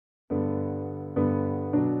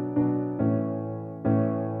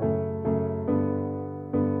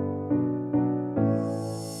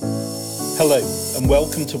Hello and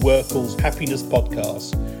welcome to Workle's Happiness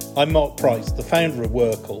Podcast. I'm Mark Price, the founder of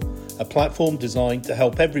Workle, a platform designed to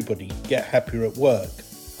help everybody get happier at work.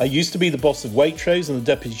 I used to be the boss of Waitrose and the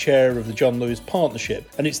deputy chair of the John Lewis Partnership,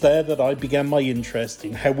 and it's there that I began my interest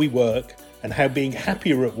in how we work and how being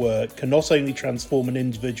happier at work can not only transform an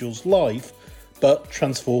individual's life, but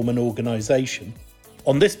transform an organisation.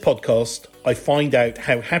 On this podcast, I find out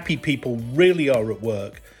how happy people really are at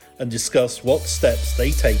work and discuss what steps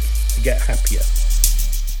they take to get happier.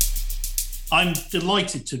 I'm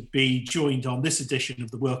delighted to be joined on this edition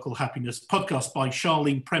of the Workle Happiness Podcast by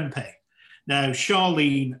Charlene Prempeh. Now,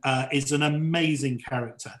 Charlene is an amazing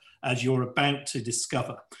character, as you're about to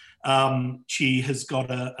discover. She has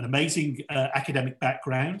got an amazing academic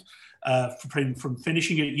background. From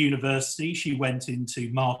finishing at university, she went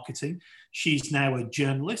into marketing. She's now a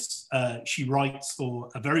journalist. She writes for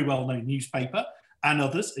a very well-known newspaper and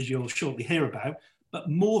others, as you'll shortly hear about. But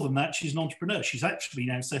more than that, she's an entrepreneur. She's actually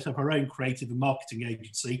now set up her own creative and marketing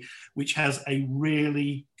agency, which has a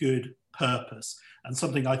really good purpose and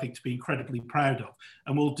something I think to be incredibly proud of.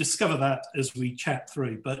 And we'll discover that as we chat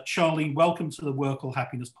through. But Charlene, welcome to the Workle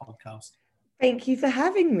Happiness Podcast. Thank you for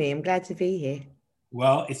having me. I'm glad to be here.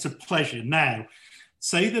 Well, it's a pleasure. Now,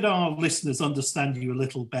 so that our listeners understand you a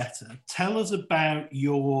little better, tell us about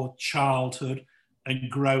your childhood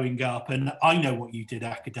and growing up. And I know what you did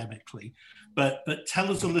academically, but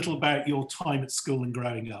tell us a little about your time at school and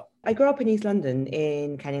growing up. I grew up in East London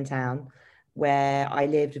in Canning Town, where I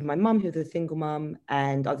lived with my mum, who was a single mum,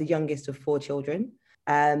 and I was the youngest of 4 children.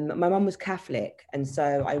 My mum was Catholic, and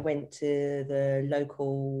so I went to the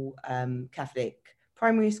local Catholic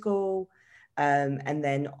primary school, and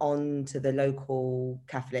then on to the local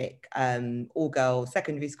Catholic all-girls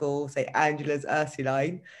secondary school, St. Angela's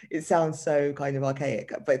Ursuline. It sounds so kind of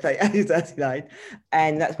archaic, but St. Angela's Ursuline.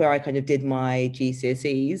 And that's where I kind of did my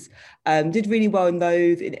GCSEs. Did really well in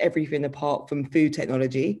those, in everything apart from food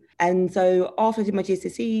technology. And so after I did my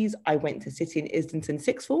GCSEs, I went to City and Islington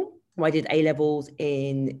sixth form, where I did A-levels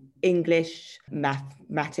in English,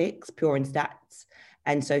 mathematics, pure and stats,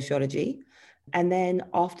 and sociology. And then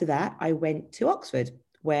after that, I went to Oxford,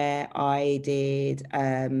 where I did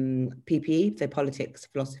PPE, so politics,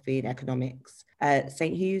 philosophy and economics, at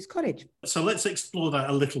St. Hugh's College. So let's explore that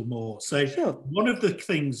a little more. So sure. One of the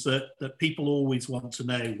things that people always want to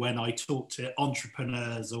know when I talk to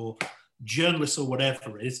entrepreneurs or journalists or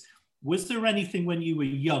whatever is, was there anything when you were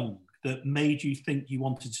young that made you think you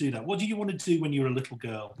wanted to do that? What did you want to do when you were a little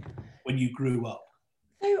girl, when you grew up?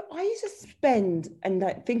 So I used to spend, and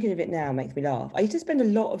like thinking of it now makes me laugh, I used to spend a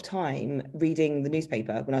lot of time reading the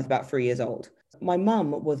newspaper when I was about 3 years old. My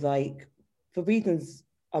mum was like, for reasons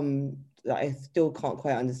that I still can't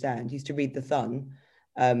quite understand, used to read The Sun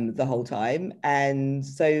the whole time. And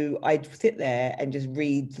so I'd sit there and just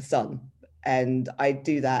read The Sun. And I'd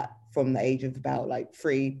do that from the age of about like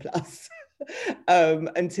 3 plus.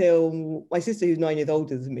 Until my sister, who's 9 years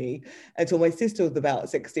older than me, until my sister was about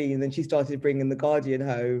 16, and then she started bringing The Guardian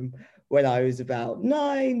home when I was about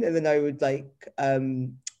 9, and then I would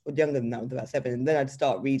younger than that, I was about 7, and then I'd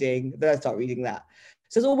start reading that.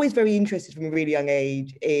 So I was always very interested from a really young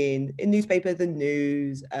age in newspapers and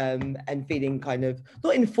news, and feeling kind of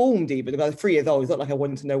not informed even. Because I was 3 years old, it's not like I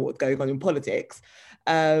wanted to know what's going on in politics.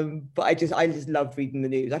 But I just loved reading the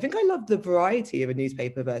news. I think I loved the variety of a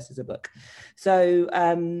newspaper versus a book. So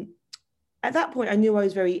at that point, I knew I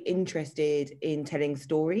was very interested in telling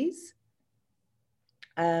stories.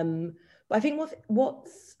 But I think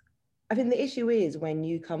I think the issue is when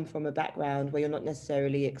you come from a background where you're not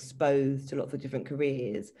necessarily exposed to lots of different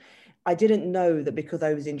careers. I didn't know that because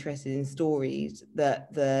I was interested in stories,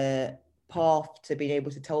 that the path to being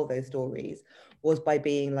able to tell those stories was by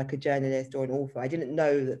being like a journalist or an author. I didn't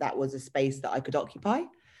know that that was a space that I could occupy.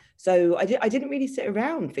 So I didn't really sit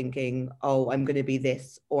around thinking, oh, I'm going to be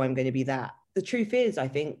this or I'm going to be that. The truth is, I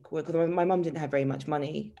think, because my mum didn't have very much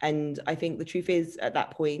money. And I think the truth is at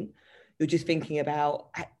that point, you're just thinking about,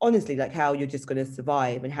 honestly, like how you're just going to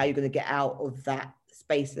survive and how you're going to get out of that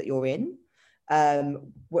space that you're in,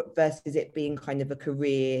 versus it being kind of a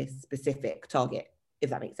career specific target,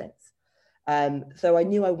 if that makes sense. So I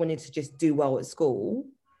knew I wanted to just do well at school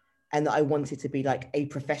and that I wanted to be like a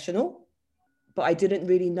professional, but I didn't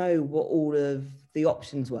really know what all of the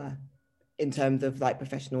options were in terms of like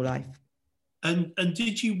professional life. And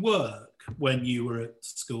did you work when you were at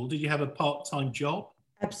school? Did you have a part-time job?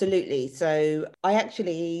 Absolutely. So I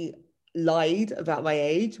actually lied about my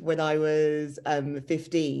age when I was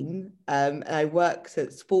 15, and I worked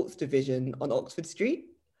at sports division on Oxford Street,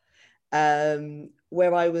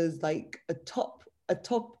 where I was like a top a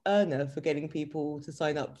top earner for getting people to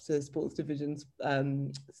sign up to Sports Division's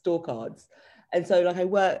store cards. And so like I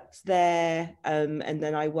worked there, and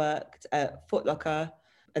then I worked at Foot Locker,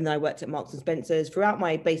 and then I worked at Marks and Spencer's throughout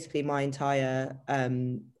basically my entire, as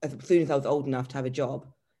soon as I was old enough to have a job,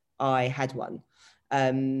 I had one.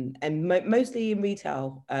 And mostly in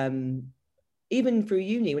retail, even through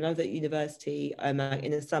uni. When I was at university, like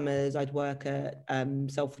in the summers, I'd work at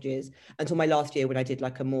Selfridges until my last year when I did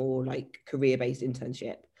like a more like career-based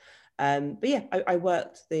internship. But yeah, I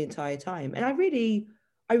worked the entire time, and I really,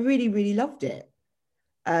 really loved it.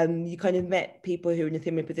 You kind of met people who were in a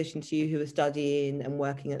similar position to you, who were studying and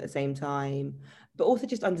working at the same time, but also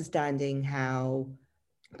just understanding how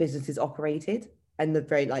businesses operated, and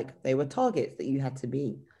they were targets that you had to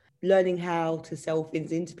meet. Learning how to sell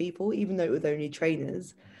things into people, even though it was only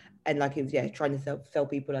trainers, and like it was trying to sell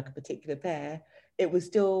people like a particular pair. It was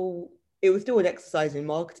still an exercise in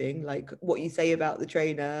marketing, like what you say about the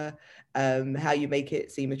trainer, how you make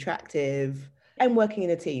it seem attractive, and working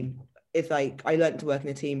in a team. It's like I learned to work in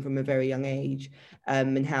a team from a very young age,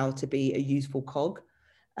 and how to be a useful cog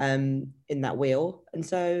in that wheel. And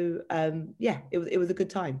so it was a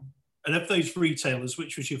good time. And of those retailers,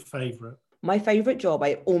 which was your favourite? My favourite job,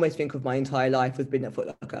 I almost think of my entire life, was being at Foot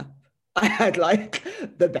Locker. I had like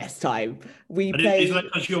the best time. Is that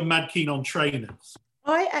because you're mad keen on trainers?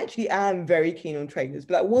 I actually am very keen on trainers,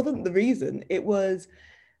 but that wasn't the reason. It was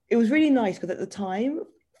really nice because at the time,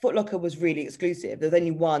 Foot Locker was really exclusive. There's only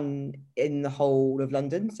one in the whole of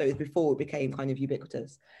London. So it was before it became kind of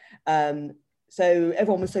ubiquitous. So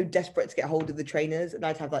everyone was so desperate to get hold of the trainers, and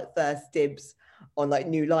I'd have like first dibs on like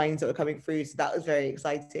new lines that were coming through. So that was very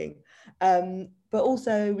exciting. But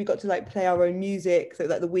also we got to like play our own music. So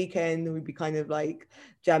like the weekend, we'd be kind of like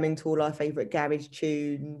jamming to all our favorite garage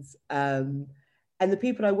tunes. And the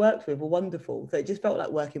people I worked with were wonderful. So it just felt like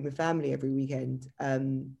working with family every weekend.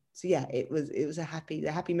 So yeah, it was the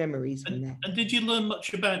happy memories from there. And did you learn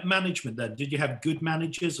much about management then? Did you have good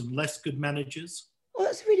managers and less good managers? Well,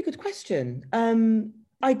 that's a really good question.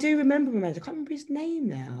 I do remember my manager. I can't remember his name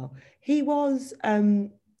now. He was a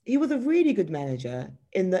really good manager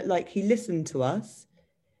in that like he listened to us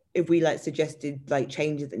if we like suggested like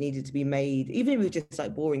changes that needed to be made, even if it was just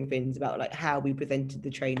like boring things about like how we presented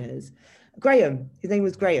the trainers. Graham, his name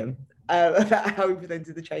was Graham, about how we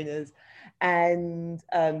presented the trainers. And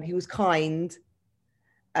he was kind,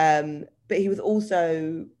 but he was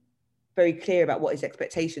also very clear about what his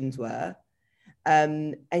expectations were.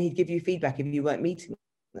 And he'd give you feedback if you weren't meeting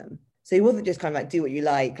them. So he wasn't just kind of like do what you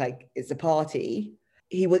like it's a party.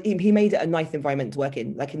 He made it a nice environment to work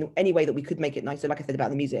in, like in any way that we could make it nice. So like I said about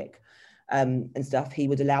the music and stuff, he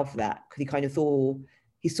would allow for that because he kind of saw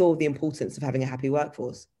the importance of having a happy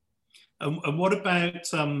workforce. And what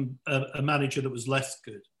about a manager that was less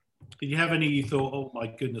good? Did you have any you thought, oh my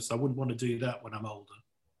goodness, I wouldn't want to do that when I'm older?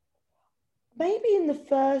 Maybe in the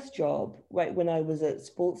first job, right, when I was at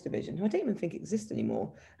Sports Division, who I don't even think exists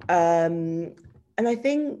anymore. And I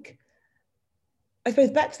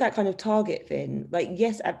suppose back to that kind of target thing, like,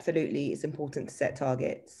 yes, absolutely, it's important to set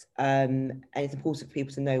targets. And it's important for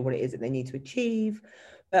people to know what it is that they need to achieve.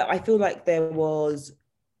 But I feel like there was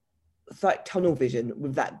like tunnel vision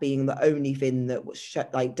with that being the only thing that was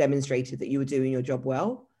demonstrated that you were doing your job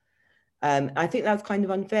well. I think that's kind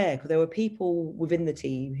of unfair because there were people within the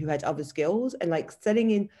team who had other skills, and like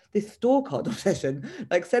selling in this store card obsession,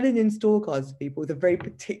 like selling in store cards to people is a very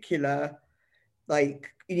particular,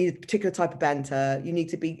 like you need a particular type of banter. You need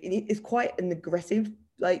to be, it's quite an aggressive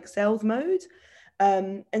like sales mode.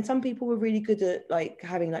 And some people were really good at like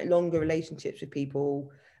having like longer relationships with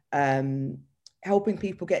people, helping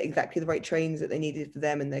people get exactly the right trains that they needed for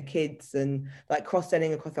them and their kids, and like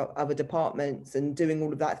cross-selling across other departments and doing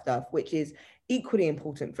all of that stuff, which is equally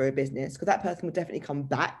important for a business because that person would definitely come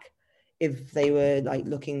back if they were like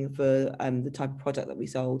looking for the type of product that we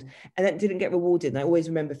sold, and that didn't get rewarded. And I always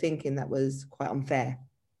remember thinking that was quite unfair.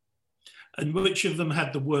 And which of them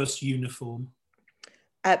had the worst uniform?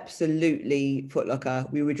 Absolutely Foot Locker.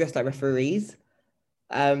 We were dressed like referees.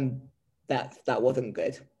 That wasn't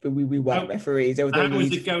good, but we weren't referees. There was no How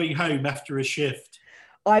was it going home after a shift?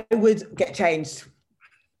 I would get changed.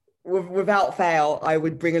 Without fail, I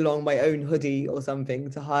would bring along my own hoodie or something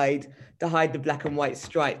to hide the black and white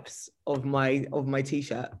stripes of my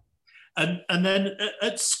t-shirt. And then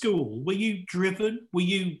at school, were you driven? Were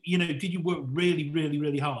you, did you work really, really,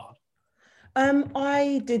 really hard?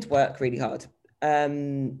 I did work really hard.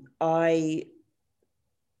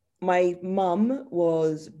 My mum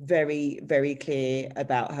was very, very clear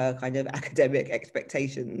about her kind of academic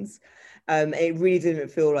expectations. It really didn't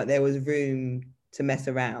feel like there was room to mess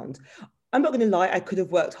around. I'm not going to lie, I could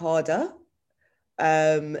have worked harder.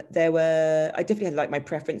 I definitely had like my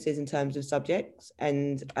preferences in terms of subjects,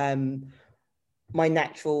 and my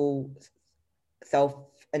natural self,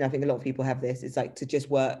 and I think a lot of people have this, is like to just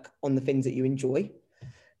work on the things that you enjoy,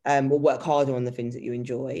 or work harder on the things that you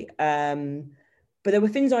enjoy. But there were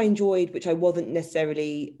things I enjoyed which I wasn't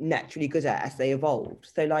necessarily naturally good at as they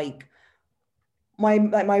evolved. So like my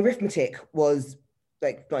arithmetic was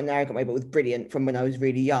like, not in an arrogant way, but was brilliant from when I was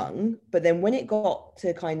really young. But then when it got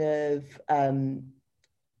to kind of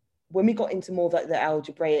when we got into more of like the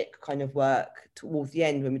algebraic kind of work towards the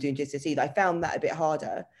end when we're doing GCSE, I found that a bit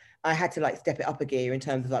harder. I had to like step it up a gear in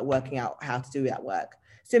terms of like working out how to do that work.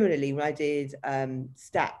 Similarly, when I did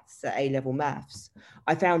stats at A-level maths,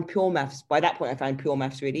 I found pure maths, by that point I found pure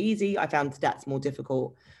maths really easy. I found stats more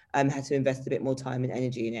difficult, had to invest a bit more time and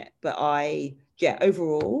energy in it. But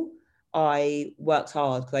overall, I worked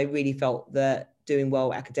hard because I really felt that doing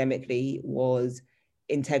well academically was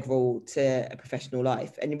integral to a professional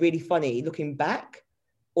life. And really funny, looking back,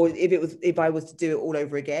 or if I was to do it all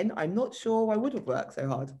over again, I'm not sure I would have worked so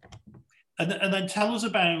hard. And then tell us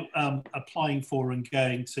about applying for and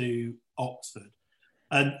going to Oxford.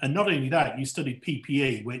 And not only that, you studied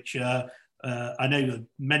PPE, which I know that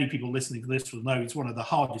many people listening to this will know it's one of the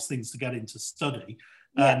hardest things to get into study.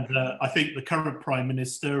 Yeah. And I think the current Prime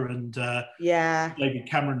Minister and David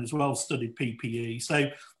Cameron as well studied PPE. So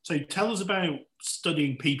tell us about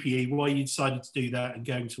studying PPE, why you decided to do that and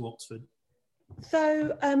going to Oxford.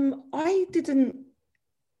 So it didn't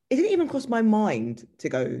even cross my mind to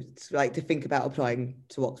go to think about applying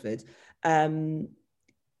to Oxford. And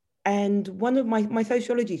one of my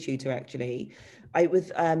sociology tutor, actually, I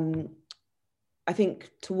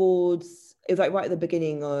think it was like right at the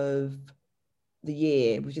beginning of the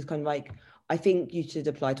year, which is kind of like, I think you should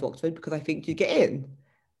apply to Oxford because I think you get in.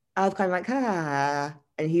 I was kind of like,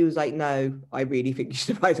 and he was like, no, I really think you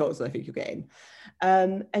should apply to Oxford. I think you'll get in.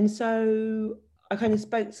 And so I kind of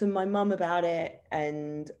spoke to my mum about it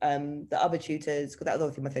and the other tutors, because that was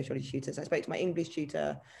obviously my sociology tutors. I spoke to my English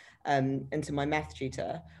tutor and to my math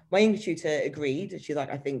tutor. My English tutor agreed. She's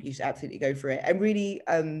like, I think you should absolutely go for it. And really,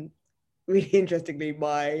 really interestingly,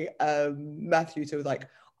 my math tutor was like,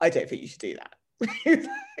 I don't think you should do that.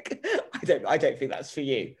 I don't think that's for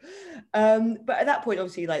you. But at that point,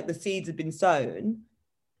 obviously, like the seeds had been sown.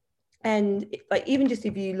 And like, even just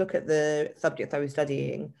if you look at the subjects I was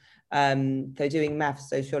studying, so doing maths,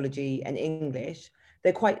 sociology, and English,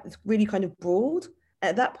 they're really kind of broad.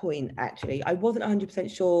 At that point, actually, I wasn't 100%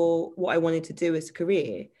 sure what I wanted to do as a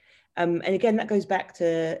career. And again, that goes back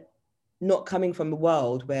to not coming from a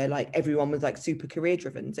world where like everyone was like super career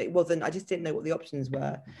driven. So I just didn't know what the options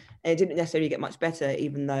were. And it didn't necessarily get much better,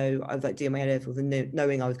 even though I was like doing my A-levels and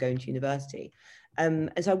knowing I was going to university.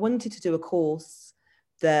 And so I wanted to do a course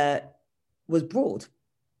that was broad,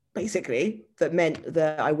 basically, that meant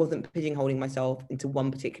that I wasn't pigeonholing myself into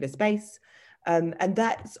one particular space. And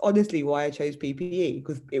that's honestly why I chose PPE,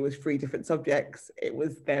 because it was 3 different subjects. It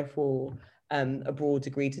was therefore a broad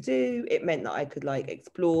degree to do. It meant that I could like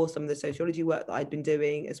explore some of the sociology work that I'd been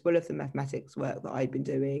doing, as well as the mathematics work that I'd been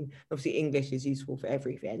doing. Obviously, English is useful for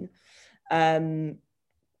everything.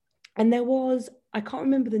 And there was, I can't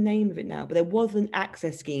remember the name of it now, but there was an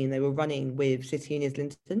access scheme they were running with City and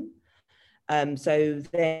Islington. So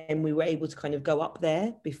then we were able to kind of go up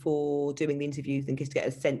there before doing the interviews and just get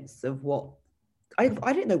a sense of what, I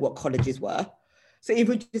didn't know what colleges were. So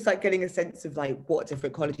even just like getting a sense of like what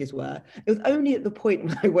different colleges were. It was only at the point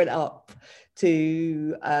when I went up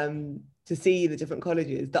to see the different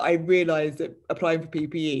colleges that I realised that applying for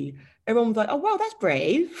PPE, everyone was like, oh wow, that's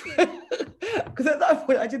brave. Because at that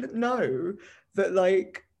point I didn't know that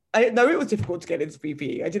like, I didn't know it was difficult to get into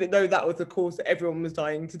PPE. I didn't know that was a course that everyone was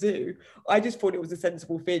dying to do. I just thought it was a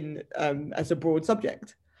sensible thing as a broad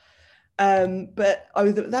subject. But I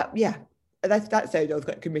was at that stage I was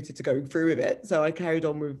quite committed to going through with it. So I carried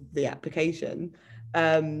on with the application.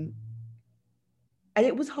 And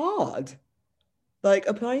it was hard. Like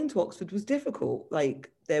applying to Oxford was difficult.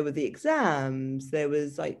 Like there were the exams, there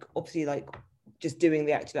was like obviously like just doing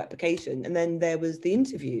the actual application. And then there was the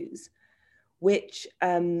interviews, which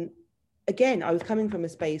again, I was coming from a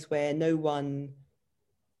space where no one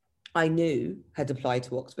I knew had applied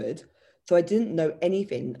to Oxford. So I didn't know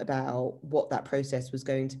anything about what that process was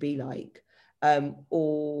going to be like,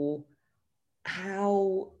 or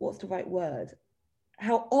what's the right word?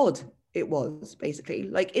 How odd it was, basically.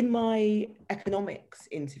 Like in my economics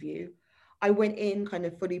interview, I went in kind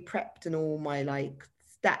of fully prepped and all my like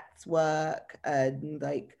stats work and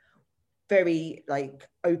like very like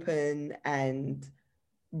open and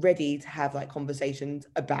ready to have like conversations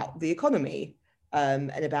about the economy.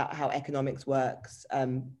 and about how economics works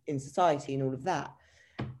in society and all of that.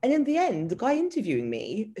 And in the end, the guy interviewing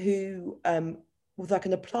me, who was like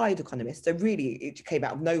an applied economist, so really it came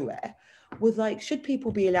out of nowhere, was like, should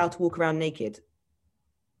people be allowed to walk around naked?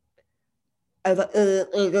 I was like,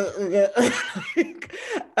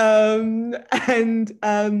 and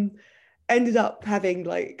ended up having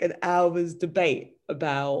like an hour's debate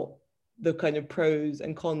about the kind of pros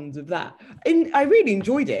and cons of that. And I really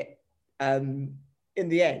enjoyed it in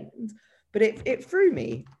the end, but it threw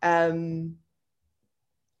me. And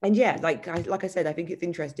yeah, like I said, I think it's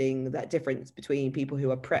interesting, that difference between people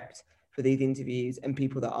who are prepped for these interviews and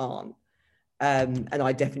people that aren't. And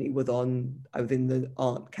I definitely was in the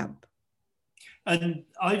aren't camp. And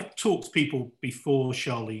I've talked to people before,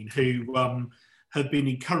 Charlene, who have been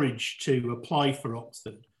encouraged to apply for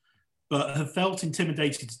Oxford, but have felt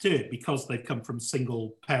intimidated to do it because they've come from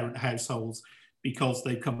single parent households, because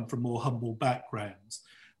they've come from more humble backgrounds.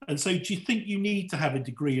 And so do you think you need to have a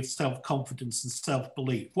degree of self-confidence and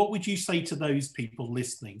self-belief? What would you say to those people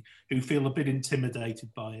listening who feel a bit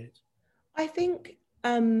intimidated by it? I think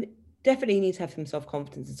definitely need to have some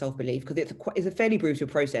self-confidence and self-belief, because it's a fairly brutal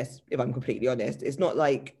process, if I'm completely honest. It's not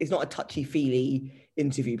a touchy-feely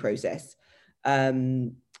interview process.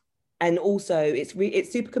 And also it's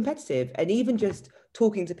super competitive. And even just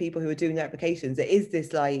talking to people who are doing their applications, there is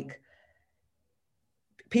this like,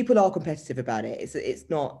 people are competitive about it. It's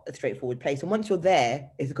not a straightforward place. And once you're there,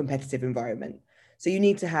 it's a competitive environment. So you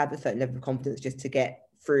need to have a certain level of confidence just to get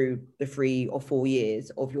through the 3 or 4 years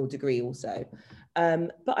of your degree also.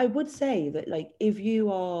 But I would say that, like, if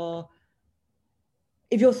you're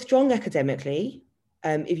strong academically,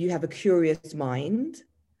 if you have a curious mind,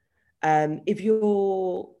 if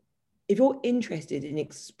you're interested in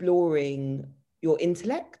exploring your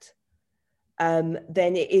intellect,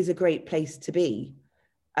 then it is a great place to be.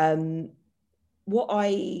 What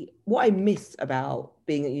I miss about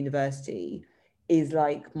being at university is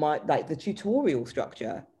like the tutorial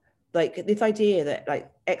structure, like this idea that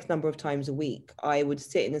like X number of times a week I would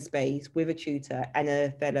sit in a space with a tutor and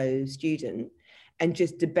a fellow student and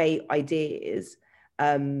just debate ideas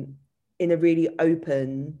in a really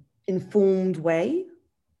open, informed way.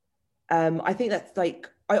 I think that's like,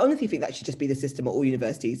 I honestly think that should just be the system at all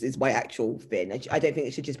universities, is my actual thing. I don't think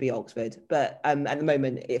it should just be Oxford, but at the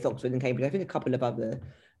moment it's Oxford and Cambridge. I think a couple of other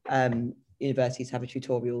universities have a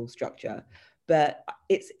tutorial structure, but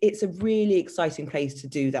it's a really exciting place to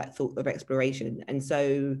do that sort of exploration. And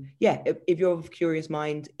so, yeah, if you're of a curious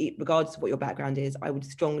mind, regardless of what your background is, I would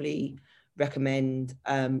strongly recommend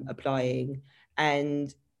applying,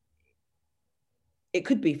 and it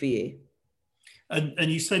could be for you.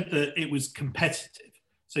 And you said that it was competitive.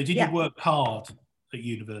 So did you work hard at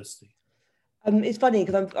university? It's funny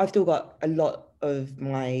because I've still got a lot of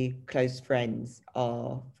my close friends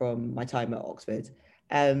are from my time at Oxford,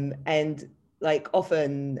 and like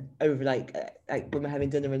often over like when we're having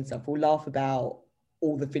dinner and stuff, we'll laugh about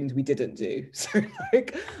all the things we didn't do. So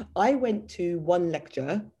like I went to one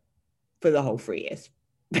lecture for the whole 3 years.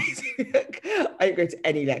 I didn't go to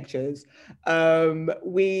any lectures.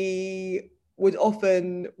 We would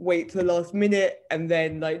often wait to the last minute and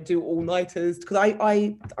then like do all-nighters, because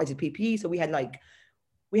I did PPE, so we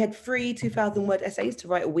had 3 2,000-word essays to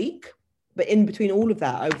write a week. But in between all of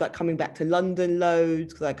that, I was like coming back to London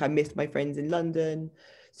loads because like I missed my friends in London.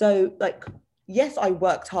 So like, yes, I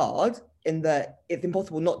worked hard, in that it's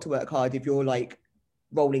impossible not to work hard if you're like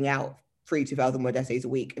rolling out 3 2,000-word essays a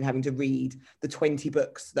week and having to read the 20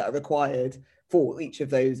 books that are required for each of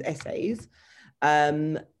those essays.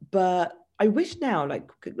 But I wish now, like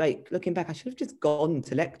looking back, I should have just gone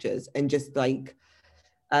to lectures and just like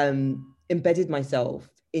embedded myself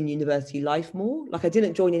in university life more. Like I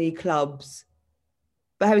didn't join any clubs,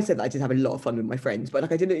 but having said that, I did have a lot of fun with my friends, but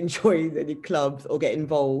like I didn't enjoy any clubs or get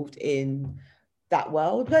involved in that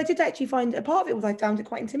world. But I did actually find a part of it was I found it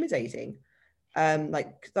quite intimidating.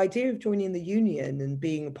 Like the idea of joining the union and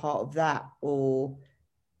being a part of that, or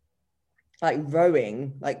like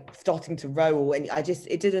rowing, like starting to row, and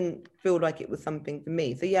it didn't feel like it was something for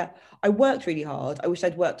me. So yeah, I worked really hard. I wish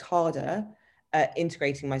I'd worked harder at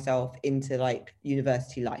integrating myself into like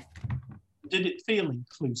university life. Did it feel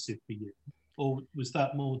inclusive for you, or was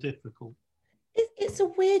that more difficult? It's a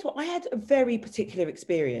weird one. I had a very particular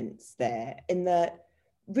experience there, in that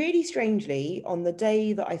really strangely, on the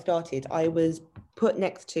day that I started, I was put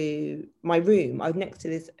next to my room. I was next to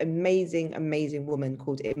this amazing, amazing woman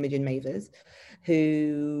called Imogen Mavers,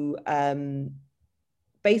 who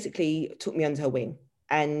basically took me under her wing.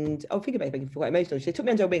 And I'll think about it, I feel quite emotional. She took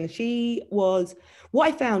me under her wing. She was, what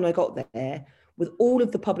I found when I got there was all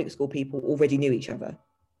of the public school people already knew each other.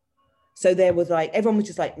 So there was like, everyone was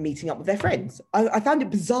just like meeting up with their friends. I found it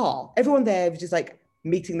bizarre. Everyone there was just like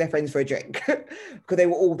meeting their friends for a drink because they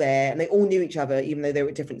were all there and they all knew each other, even though they were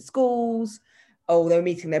at different schools. Or they were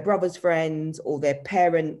meeting their brother's friends or their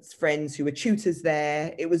parents' friends who were tutors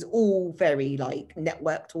there. It was all very like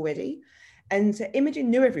networked already. And so Imogen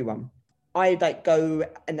knew everyone. I'd like go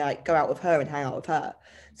out with her and hang out with her.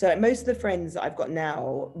 So like, most of the friends that I've got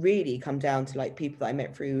now really come down to like people that I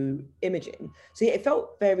met through Imogen. So yeah, it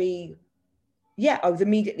felt very, yeah, I was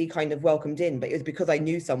immediately kind of welcomed in, but it was because I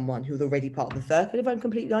knew someone who was already part of the circle, if I'm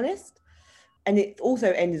completely honest. And it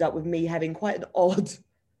also ended up with me having quite an odd,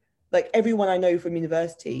 like everyone I know from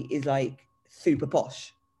university is like super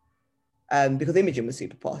posh, because Imogen was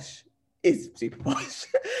super posh, is super posh.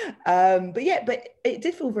 But yeah, but it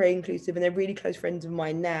did feel very inclusive, and they're really close friends of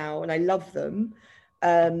mine now, and I love them.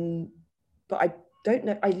 But I don't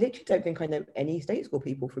know, I literally don't think I know any state school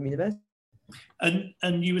people from university.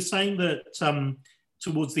 And you were saying that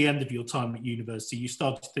towards the end of your time at university, you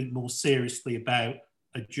started to think more seriously about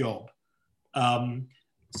a job.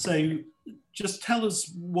 So just tell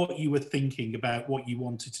us what you were thinking about what you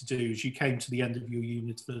wanted to do as you came to the end of your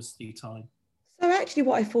university time. So actually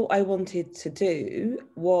what I thought I wanted to do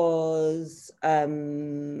was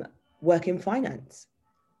work in finance.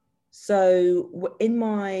 So in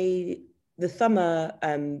the summer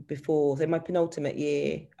before, so my penultimate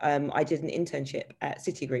year, I did an internship at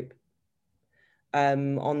Citigroup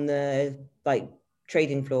on the like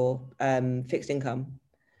trading floor, fixed income.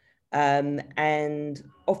 And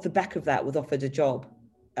off the back of that was offered a job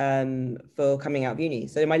for coming out of uni.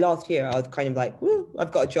 So in my last year, I was kind of like, woo,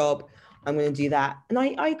 I've got a job, I'm going to do that. And I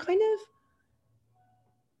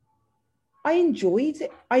enjoyed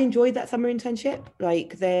it. I enjoyed that summer internship.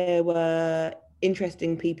 Like there were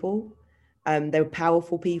interesting people, there were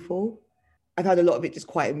powerful people. I found a lot of it just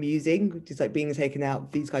quite amusing, just like being taken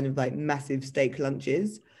out these kind of like massive steak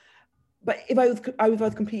lunches. But if I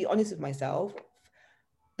was completely honest with myself,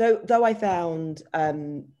 though I found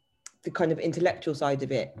the kind of intellectual side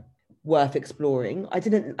of it worth exploring, I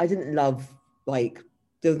didn't love, like,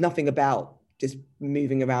 there was nothing about just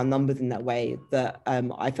moving around numbers in that way that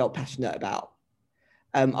I felt passionate about,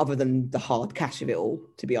 other than the hard cash of it all,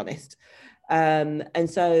 to be honest. And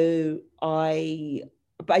so I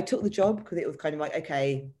took the job because it was kind of like,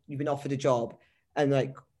 okay, you've been offered a job. And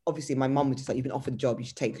like, obviously my mum was just like, you've been offered a job, you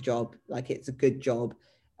should take the job. Like, it's a good job.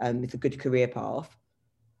 It's a good career path.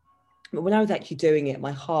 But when I was actually doing it,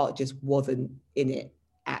 my heart just wasn't in it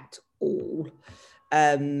at all.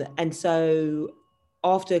 And so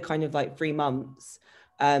after kind of like 3 months,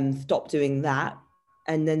 stopped doing that,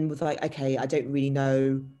 and then was like, okay, I don't really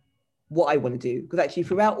know what I want to do. Because actually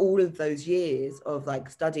throughout all of those years of like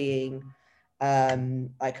studying,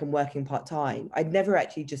 like and working part-time, I'd never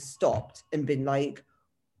actually just stopped and been like,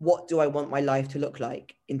 what do I want my life to look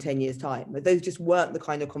like in 10 years time? Like, those just weren't the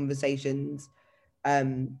kind of conversations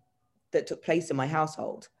that took place in my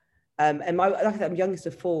household. And like I said, I'm youngest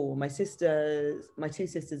of 4. My two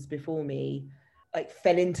sisters before me, like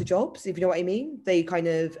fell into jobs, if you know what I mean. They kind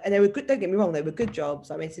of, and they were good, don't get me wrong, they were good jobs.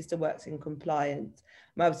 Like my sister works in compliance.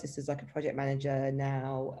 My other sister's like a project manager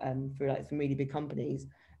now for like some really big companies.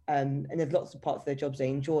 And there's lots of parts of their jobs they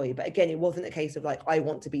enjoy. But again, it wasn't a case of like, I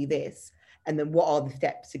want to be this, and then what are the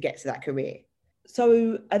steps to get to that career?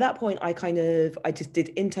 So at that point, I just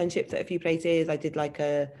did internships at a few places. I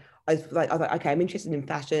was like, okay, I'm interested in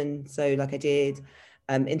fashion. So like I did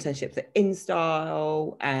internships at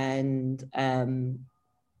InStyle and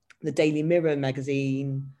the Daily Mirror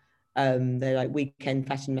magazine. They're like weekend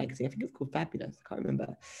fashion magazine. I think it's called Fabulous. I can't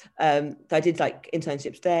remember. So I did like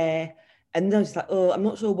internships there. And then I was just like, oh, I'm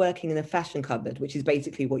not sure working in a fashion cupboard, which is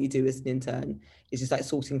basically what you do as an intern, is just like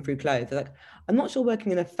sorting through clothes. They're like, I'm not sure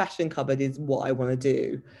working in a fashion cupboard is what I want to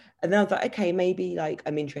do. And then I was like, okay, maybe like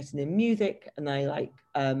I'm interested in music. And I like,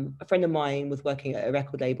 a friend of mine was working at a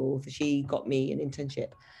record label. So she got me an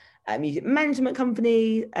internship at a music management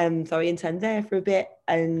company. So I interned there for a bit,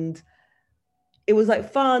 and it was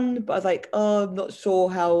like fun, but I was like, oh, I'm not sure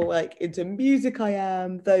how like into music I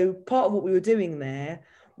am. Though part of what we were doing there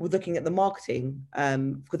was looking at the marketing,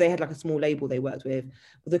 because they had like a small label they worked with,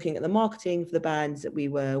 was looking at the marketing for the bands that we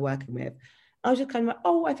were working with. I was just kind of like,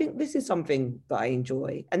 oh, I think this is something that I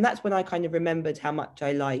enjoy. And that's when I kind of remembered how much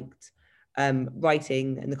I liked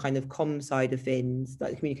writing and the kind of comm side of things,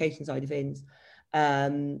 like the communication side of things.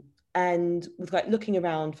 And was like looking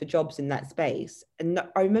around for jobs in that space. And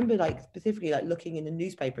I remember like specifically like looking in the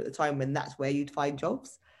newspaper at the time when that's where you'd find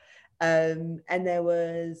jobs. And there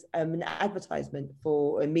was an advertisement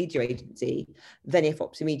for a media agency, then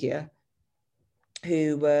Opti Media,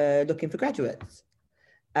 who were looking for graduates.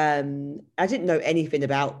 I didn't know anything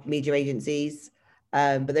about media agencies,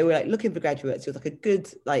 but they were like looking for graduates. It was like a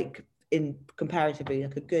good, like in comparatively,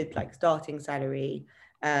 like a good like starting salary.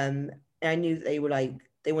 And I knew that they were like,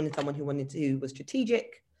 they wanted someone who was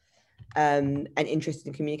strategic and interested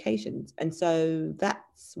in communications. And so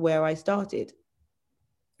that's where I started.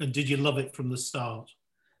 And did you love it from the start?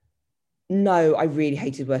 No, I really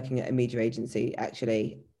hated working at a media agency,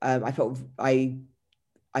 actually. I felt I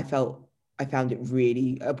found it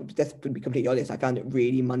really, just to be completely honest, I found it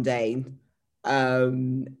really mundane.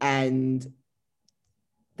 And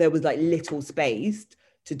there was like little space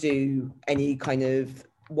to do any kind of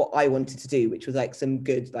what I wanted to do, which was like some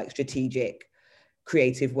good, like strategic,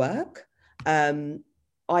 creative work.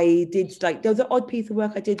 I did like, there was an odd piece of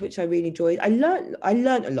work I did, which I really enjoyed. I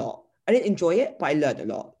learned a lot. I didn't enjoy it, but I learned a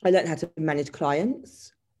lot. I learned how to manage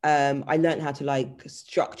clients. I learned how to like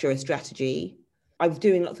structure a strategy. I was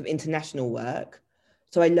doing lots of international work.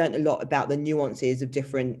 So I learned a lot about the nuances of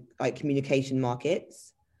different like communication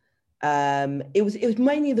markets. It was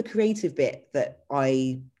mainly the creative bit that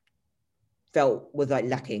I felt was like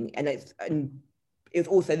lacking. And it was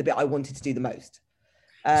also the bit I wanted to do the most.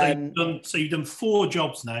 So you've done 4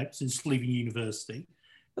 jobs now since leaving university.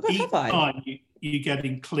 Oh gosh, Each have I? time you're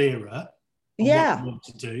getting clearer on what Yeah. you want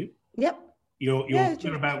to do. Yep. You're Yeah,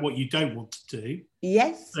 clear about what you don't want to do.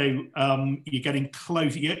 yes. So you're getting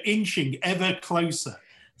closer. You're inching ever closer.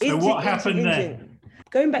 So Inching, what happened then?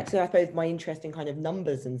 Going back to, I suppose, my interest in kind of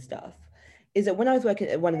numbers and stuff, is that when I was working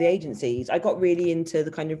at one of the agencies, I got really into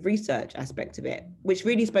the kind of research aspect of it, which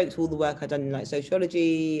really spoke to all the work I'd done in like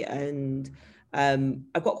sociology, and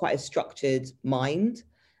I've got quite a structured mind.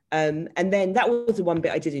 And then that was the one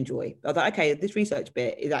bit I did enjoy. I was like, okay, this research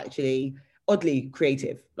bit is actually oddly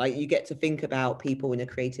creative. Like you get to think about people in a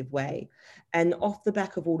creative way. And off the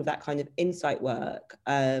back of all of that kind of insight work,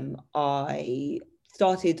 I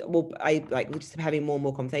started, well, I like just having more and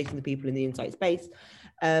more conversations with people in the insight space,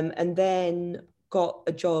 and then got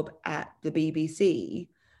a job at the BBC,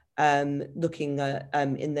 looking at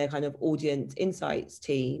in their kind of audience insights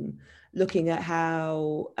team, looking at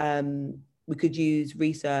how we could use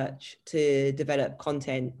research to develop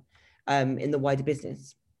content in the wider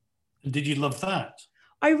business. And did you love that?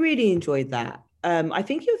 I really enjoyed that. I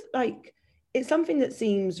think it was like, it's something that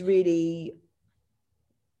seems really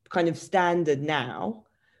kind of standard now,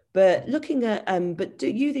 but looking at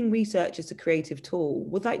using research as a creative tool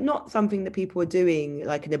was like not something that people were doing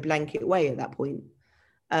like in a blanket way at that point.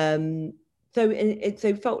 So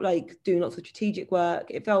it felt like doing lots of strategic work.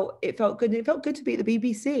 It felt good. It felt good to be at the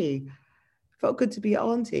BBC. It felt good to be at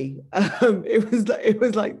Auntie.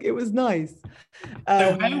 It was nice.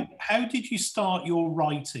 So how did you start your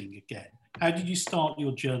writing again? How did you start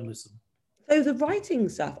your journalism? So the writing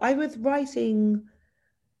stuff, I was writing.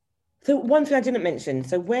 So one thing I didn't mention,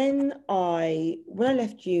 so when I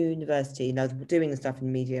left university and I was doing the stuff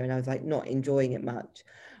in media and I was like not enjoying it much,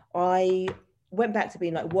 I went back to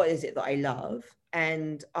being like, what is it that I love?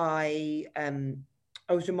 And I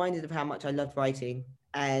was reminded of how much I loved writing,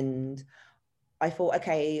 and I thought,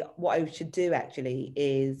 okay, what I should do actually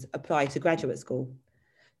is apply to graduate school.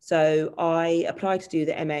 So I applied to do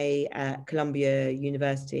the MA at Columbia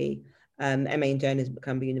University, MA in journalism at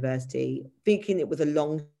Columbia University, thinking it was a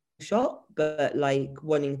long shot, but like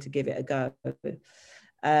wanting to give it a go.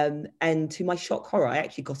 And to my shock horror, I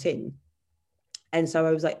actually got in. And so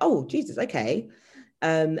I was like, oh, Jesus, okay.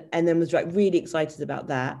 And then was like really excited about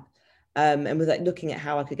that. And was like looking at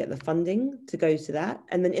how I could get the funding to go to that.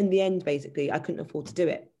 And then in the end, basically, I couldn't afford to do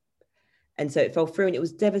it. And so it fell through, and it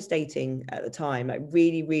was devastating at the time, like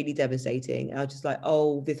really, really devastating. And I was just like,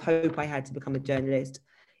 oh, this hope I had to become a journalist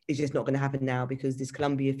is just not going to happen now because this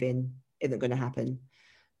Columbia thing isn't going to happen.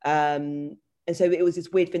 And so it was this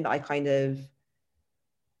weird thing that I kind of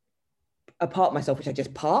apart myself, which I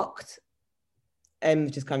just parked,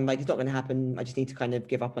 and just kind of like, it's not going to happen. I just need to kind of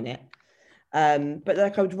give up on it. But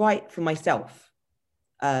like I would write for myself,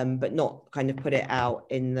 but not kind of put it out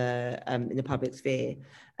in the public sphere.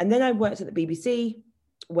 And then I worked at the BBC,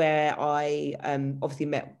 where I obviously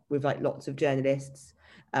met with like lots of journalists.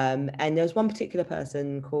 And there was one particular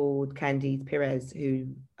person called Candice Perez, who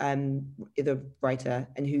is a writer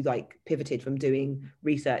and who like pivoted from doing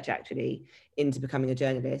research actually into becoming a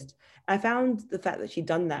journalist. I found the fact that she'd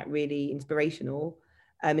done that really inspirational.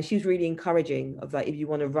 And she was really encouraging of like, if you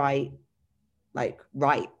want to write, like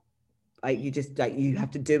write. Like you just like, you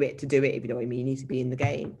have to do it, if you know what I mean. You need to be in the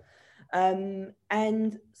game.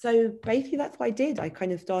 And so basically that's what I did. I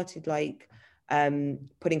kind of started like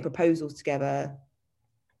putting proposals together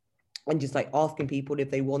and just like asking people if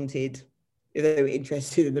they wanted if they were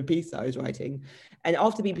interested in the piece I was writing. And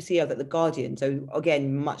after BBC, I was at The Guardian. So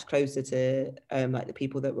again, much closer to like the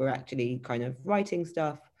people that were actually kind of writing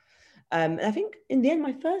stuff. And I think in the end,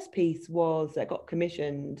 my first piece that got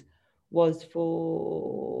commissioned was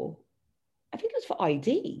for, I think it was for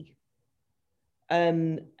ID.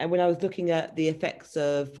 And when I was looking at the effects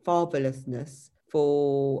of fatherlessness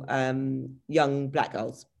for young Black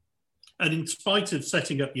girls. And in spite of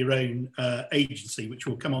setting up your own agency, which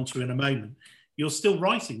we'll come on to in a moment, you're still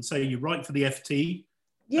writing. So you write for the FT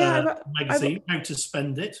magazine, How to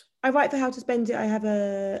Spend It. I write for How to Spend It. I have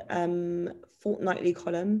a fortnightly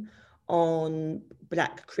column on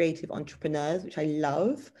Black creative entrepreneurs, which I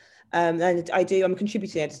love. And I'm a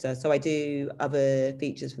contributing editor, so I do other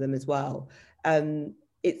features for them as well.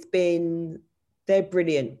 They're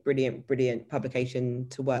brilliant publication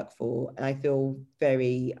to work for. And I feel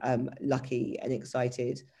very lucky and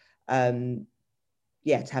excited, to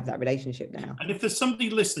have that relationship now. And if there's somebody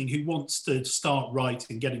listening who wants to start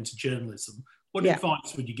writing, get into journalism, what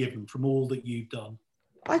advice would you give them from all that you've done?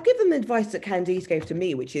 I'd give them advice that Candice gave to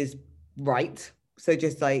me, which is write. So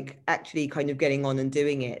just like actually kind of getting on and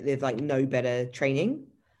doing it. There's like no better training.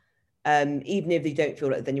 Even if you don't feel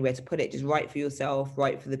like there's anywhere to put it, just write for yourself,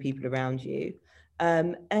 write for the people around you.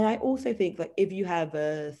 And I also think like if you have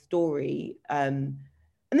a story, and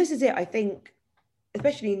this is it, I think,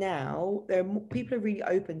 especially now, people are really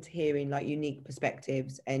open to hearing like unique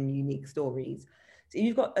perspectives and unique stories. So if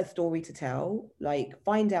you've got a story to tell, like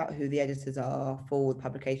find out who the editors are for the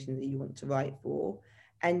publication that you want to write for,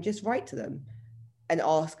 and just write to them and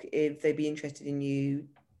ask if they'd be interested in you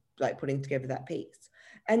like putting together that piece.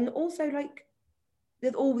 And also like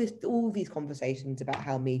there's all these conversations about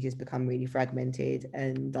how media's become really fragmented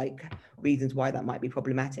and like reasons why that might be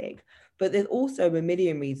problematic. But there's also a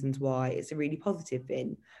million reasons why it's a really positive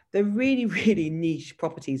thing. There are really, really niche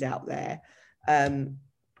properties out there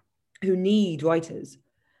who need writers.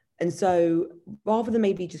 And so rather than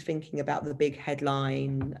maybe just thinking about the big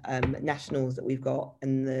headline nationals that we've got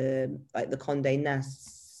and the Condé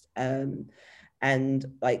Nast and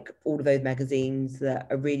like all of those magazines that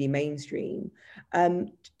are really mainstream,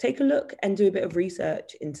 take a look and do a bit of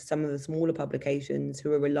research into some of the smaller publications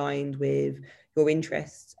who are aligned with your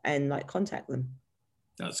interests and like contact them.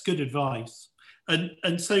 That's good advice.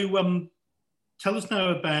 And so tell us now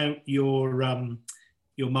about your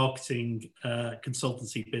marketing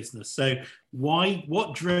consultancy business. So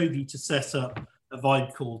what drove you to set up a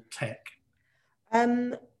Vibe Called Tech?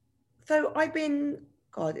 So I've been,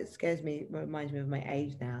 God, it scares me, it reminds me of my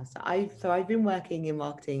age now. So I've been working in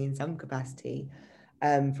marketing in some capacity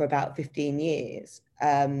for about 15 years.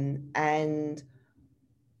 And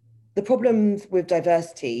the problems with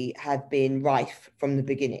diversity have been rife from the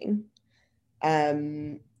beginning.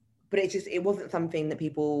 But it wasn't something that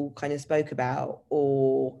people kind of spoke about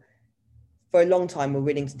or for a long time were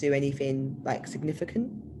willing to do anything like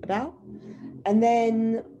significant about. And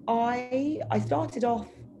then I started off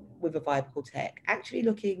with a Vibe Called Tech, actually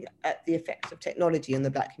looking at the effects of technology on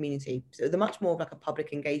the Black community. So it was much more of like a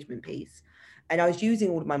public engagement piece. And I was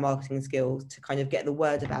using all of my marketing skills to kind of get the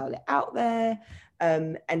word about it out there,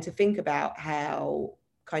 and to think about how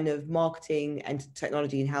kind of marketing and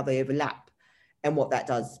technology and how they overlap and what that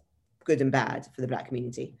does, good and bad, for the Black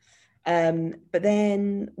community. But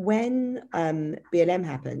then when BLM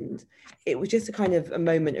happened, it was just a kind of a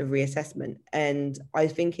moment of reassessment. And I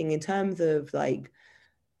was thinking in terms of like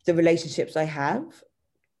the relationships I have,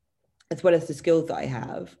 as well as the skills that I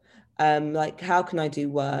have, like how can I do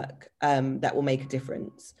work that will make a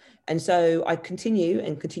difference? And so I continue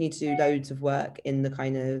to do loads of work in the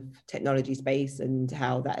kind of technology space and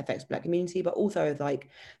how that affects Black community, but also like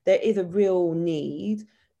there is a real need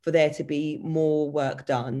for there to be more work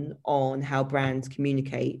done on how brands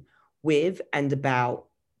communicate with and about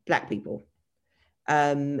Black people.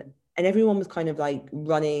 And everyone was kind of like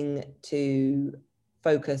running to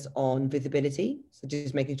focus on visibility. So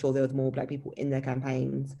just making sure there was more Black people in their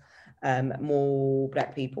campaigns, more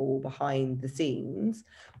Black people behind the scenes,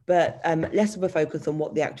 but less of a focus on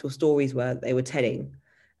what the actual stories were they were telling.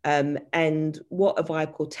 And what a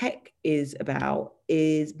Vibe Called Tech is about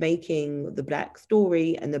is making the Black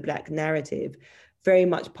story and the Black narrative very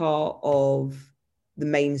much part of the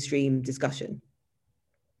mainstream discussion.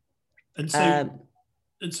 And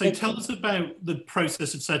so tell us about the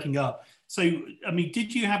process of setting up. So, I mean,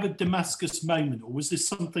 did you have a Damascus moment, or was this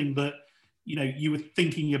something that, you know, you were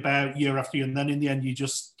thinking about year after year, and then in the end you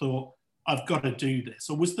just thought, I've got to do this?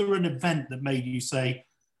 Or was there an event that made you say,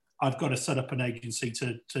 I've got to set up an agency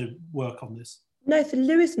to work on this? No, so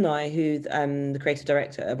Lewis and I, who's the creative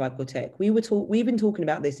director of Vibe Called Tech, we've been talking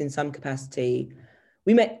about this in some capacity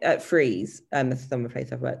We met at Freeze, the summer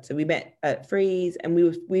place I've worked. So we met at Freeze, and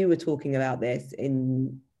we were talking about this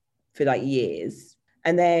for like years.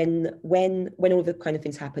 And then when all the kind of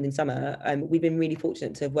things happened in summer, we've been really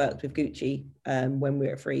fortunate to have worked with Gucci when we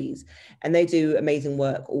were at Freeze, and they do amazing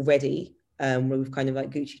work already. Where we've kind of like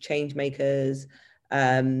Gucci change makers.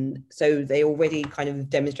 So they already kind of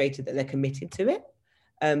demonstrated that they're committed to it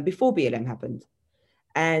before BLM happened.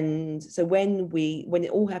 And so when it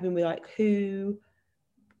all happened, we're like,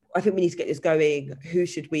 I think we need to get this going. Who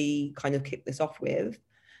should we kind of kick this off with?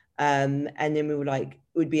 And then we were like,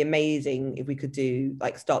 it would be amazing if we could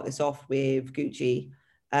start this off with Gucci.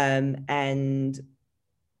 And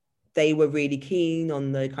they were really keen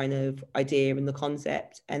on the kind of idea and the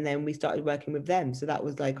concept. And then we started working with them. So that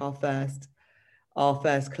was like our first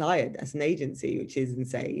client as an agency, which is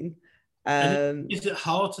insane. Is it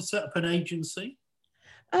hard to set up an agency?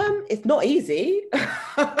 It's not easy.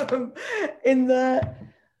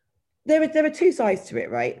 There are two sides to it,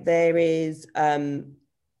 right? There is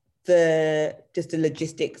the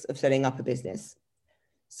logistics of setting up a business.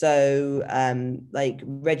 So like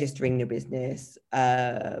registering your business,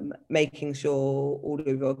 making sure all of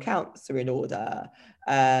your accounts are in order,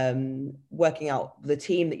 working out the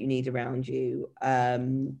team that you need around you,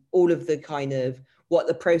 all of the kind of what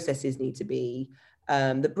the processes need to be,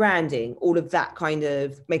 the branding, all of that kind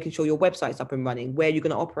of making sure your website's up and running, where you're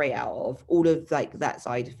going to operate out of, all of like that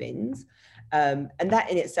side of things. And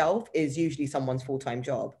that in itself is usually someone's full-time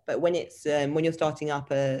job. But when it's when you're starting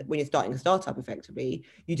a startup, effectively,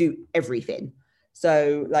 you do everything.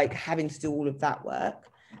 So like having to do all of that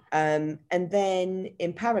work. And then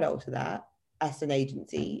in parallel to that, as an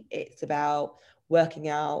agency, it's about working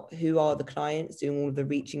out who are the clients, doing all of the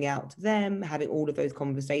reaching out to them, having all of those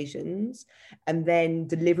conversations, and then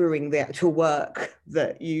delivering the actual work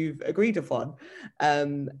that you've agreed upon.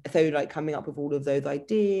 So like coming up with all of those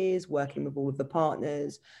ideas, working with all of the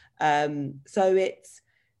partners. So it's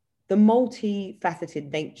the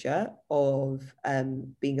multifaceted nature of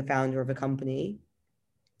being a founder of a company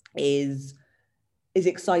is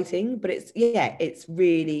exciting, but it's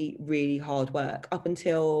really, really hard work. Up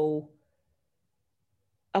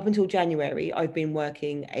until January, I've been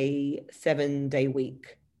working a 7-day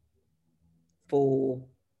week for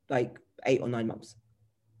like 8 or 9 months.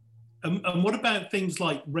 And what about things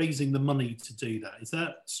like raising the money to do that? Is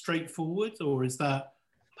that straightforward or is that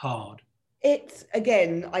hard? It's,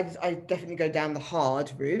 again, I definitely go down the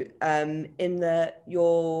hard route. So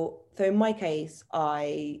in my case,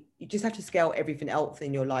 you just have to scale everything else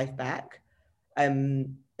in your life back.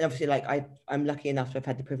 And obviously, like I'm lucky enough to have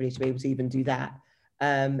had the privilege to be able to even do that.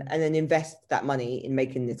 And then invest that money in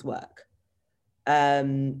making this work.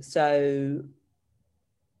 So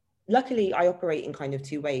luckily I operate in kind of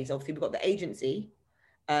 2 ways. Obviously we've got the agency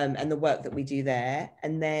and the work that we do there.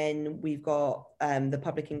 And then we've got the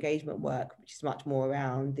public engagement work, which is much more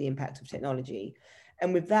around the impact of technology.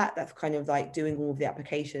 And with that, that's kind of like doing all of the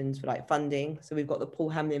applications for like funding. So we've got the Paul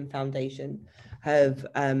Hamlyn Foundation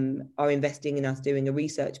are investing in us doing a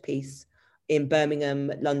research piece in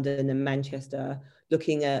Birmingham, London and Manchester,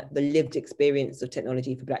 looking at the lived experience of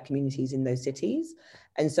technology for Black communities in those cities.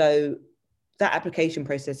 And so that application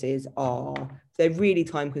processes they're really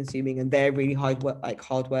time consuming and they're really hard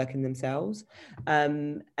work in themselves.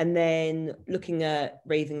 And then looking at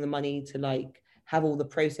raising the money to like have all the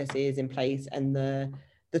processes in place and the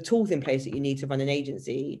tools in place that you need to run an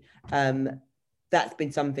agency. That's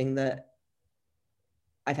been something that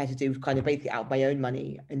I've had to do kind of basically out of my own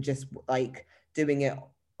money and just like doing it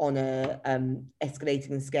on a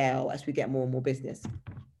escalating scale as we get more and more business.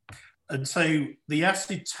 And so the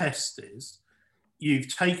acid test is,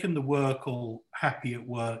 you've taken the Workle Happy at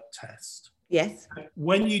Work test. Yes.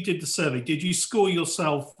 When you did the survey, did you score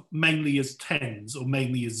yourself mainly as 10s or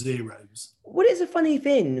mainly as 0s? Well, it's a funny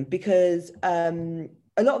thing because a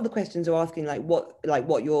lot of the questions are asking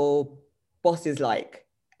what your boss is like.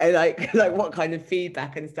 And like what kind of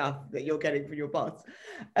feedback and stuff that you're getting from your boss.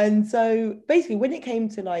 And so basically when it came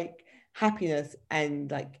to like happiness and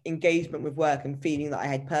like engagement with work and feeling that I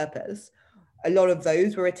had purpose, a lot of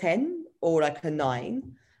those were a 10 or like a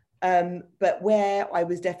 9. But where I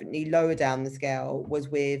was definitely lower down the scale was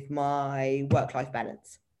with my work-life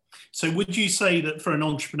balance. So would you say that for an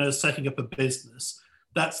entrepreneur setting up a business,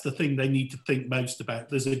 that's the thing they need to think most about?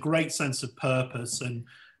 There's a great sense of purpose and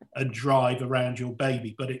drive around your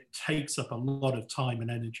baby, but it takes up a lot of time and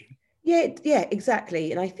energy. Yeah,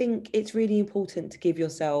 exactly. And I think it's really important to give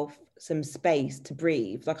yourself some space to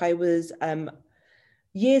breathe. Like I was,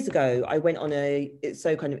 years ago, I went on it's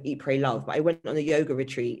so kind of eat, pray, love, but I went on a yoga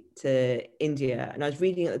retreat to India and I was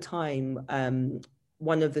reading at the time,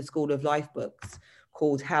 one of the School of Life books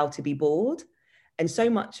called How to Be Bored. And so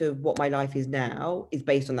much of what my life is now is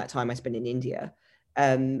based on that time I spent in India,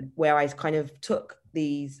 where I kind of took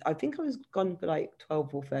these, I think I was gone for like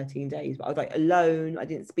 12 or 13 days, but I was like alone. I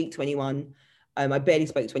didn't speak to anyone. I barely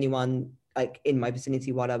spoke to anyone like in my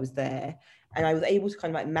vicinity while I was there. And I was able to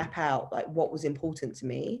kind of like map out like what was important to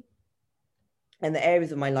me and the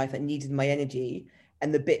areas of my life that needed my energy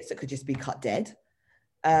and the bits that could just be cut dead.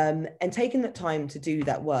 And taking that time to do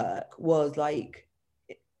that work was like,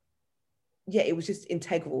 yeah, it was just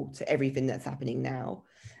integral to everything that's happening now.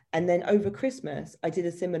 And then over Christmas, I did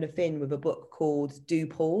a similar thing with a book called Do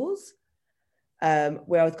Pause,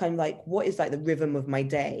 where I was kind of like, what is like the rhythm of my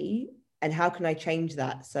day? And how can I change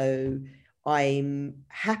that so I'm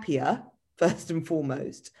happier, first and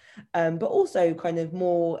foremost, but also kind of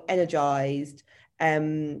more energized,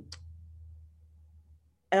 and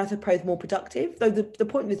I suppose more productive. Though the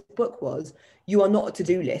point of this book was, you are not a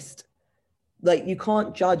to-do list. Like, you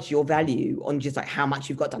can't judge your value on just like how much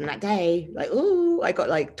you've got done that day. Like, oh, I got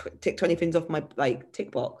like tick 20 things off my like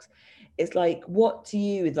tick box. It's like, what to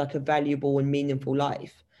you is like a valuable and meaningful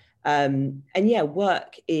life? And yeah,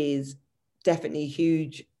 work is definitely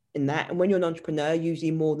huge in that. And when you're an entrepreneur,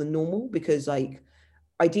 usually more than normal, because like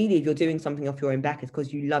ideally, if you're doing something off your own back, it's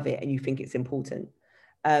because you love it and you think it's important.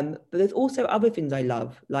 But there's also other things I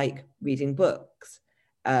love, like reading books,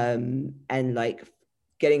 and like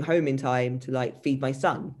getting home in time to like feed my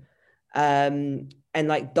son, and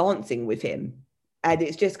like dancing with him. And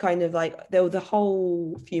it's just kind of like, there was a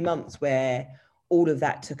whole few months where all of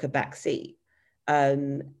that took a back seat.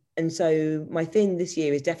 And so my thing this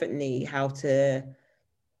year is definitely how to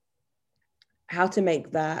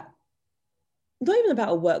make that not even about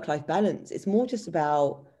a work-life balance. It's more just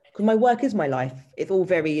about, because my work is my life, it's all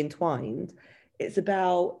very entwined. It's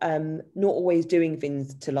about not always doing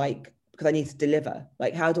things to like, because I need to deliver.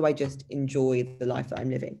 Like, how do I just enjoy the life that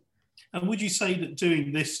I'm living? And would you say that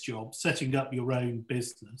doing this job, setting up your own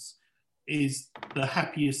business, is the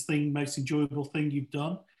happiest thing, most enjoyable thing you've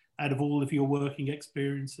done out of all of your working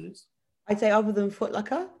experiences? I'd say other than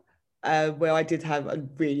Footlocker, where I did have a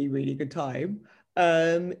really, really good time.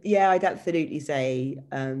 Yeah, I'd absolutely say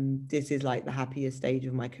this is like the happiest stage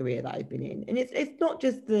of my career that I've been in. And it's not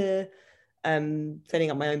just the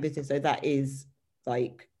setting up my own business, so that is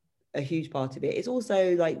like a huge part of it. It's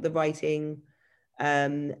also like the writing,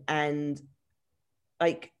 and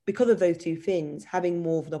like, because of those two things, having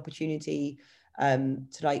more of an opportunity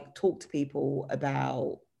to like talk to people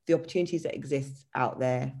about the opportunities that exist out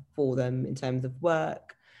there for them in terms of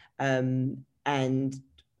work, and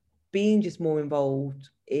being just more involved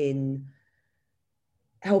in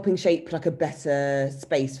helping shape like a better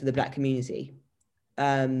space for the Black community,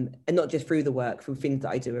 and not just through the work, through things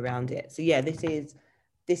that I do around it. So yeah, this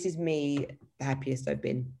is me, the happiest I've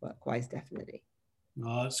been work-wise, definitely.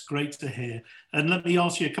 Oh, it's great to hear. And let me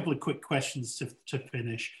ask you a couple of quick questions to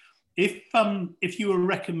finish. If you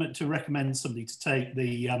were to recommend somebody to take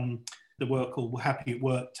the work called Happy at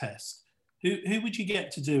Work test, who would you get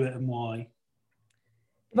to do it and why?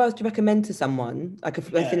 If I was to recommend to someone, like a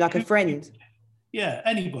friend. Yeah,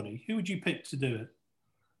 anybody. Who would you pick to do it?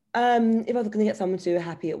 If I was going to get someone to do a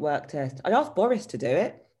Happy at Work test, I'd ask Boris to do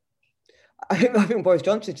it. I think Boris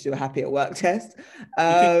Johnson should do a Happy at Work test.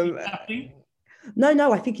 Happy?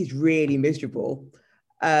 No, I think he's really miserable.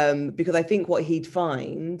 Because I think what he'd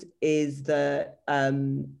find is that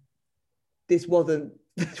this wasn't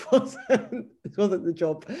the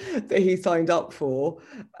job that he signed up for.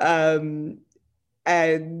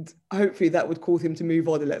 And hopefully that would cause him to move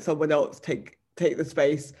on and let someone else take the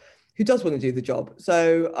space who does want to do the job.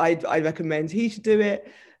 So I recommend he should do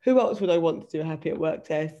it. Who else would I want to do a Happy at Work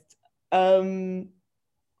test? I'd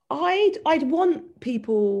want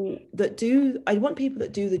people that do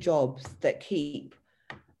the jobs that keep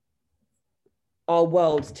our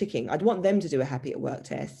world ticking. I'd want them to do a Happy at Work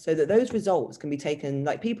test so that those results can be taken,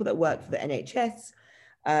 like people that work for the NHS,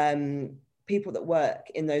 people that work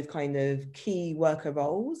in those kind of key worker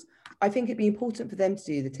roles. I think it'd be important for them to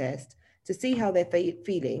do the test to see how they're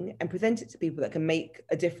feeling and present it to people that can make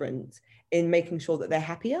a difference in making sure that they're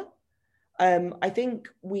happier. I think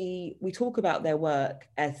we talk about their work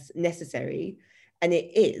as necessary, and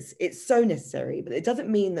it's so necessary, but it doesn't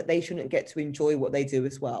mean that they shouldn't get to enjoy what they do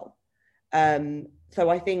as well. So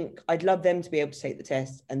I think I'd love them to be able to take the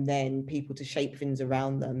test, and then people to shape things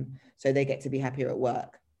around them so they get to be happier at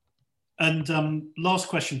work. And last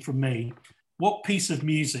question from me. What piece of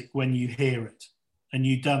music, when you hear it and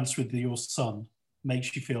you dance with your son,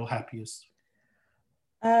 makes you feel happiest?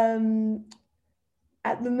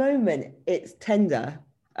 At the moment, it's Tender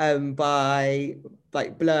by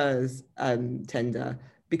like Blur's Tender,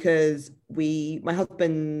 because my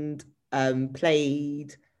husband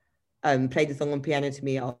played the song on piano to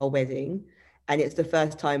me at our wedding, and it's the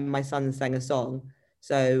first time my son sang a song.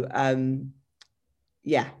 So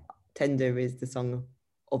Tender is the song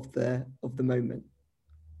of the moment.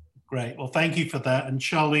 Great. Well, thank you for that. And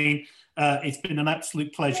Charlene, it's been an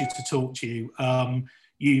absolute pleasure to talk to you.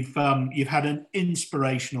 You've had an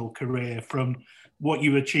inspirational career, from what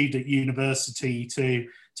you achieved at university to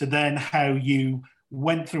then how you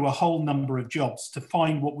went through a whole number of jobs to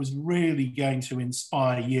find what was really going to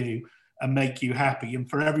inspire you and make you happy. And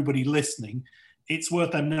for everybody listening, it's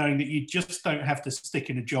worth them knowing that you just don't have to stick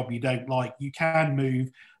in a job you don't like. You can move,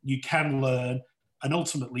 you can learn, and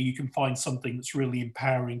ultimately you can find something that's really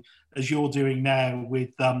empowering, as you're doing now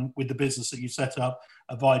with the business that you set up,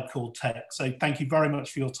 A Vibe Called Tech. So thank you very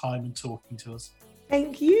much for your time and talking to us.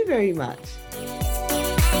 Thank you very much.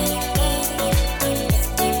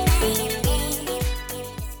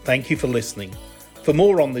 Thank you for listening. For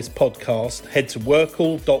more on this podcast, head to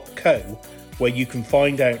workall.co, where you can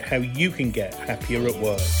find out how you can get happier at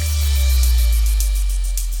work.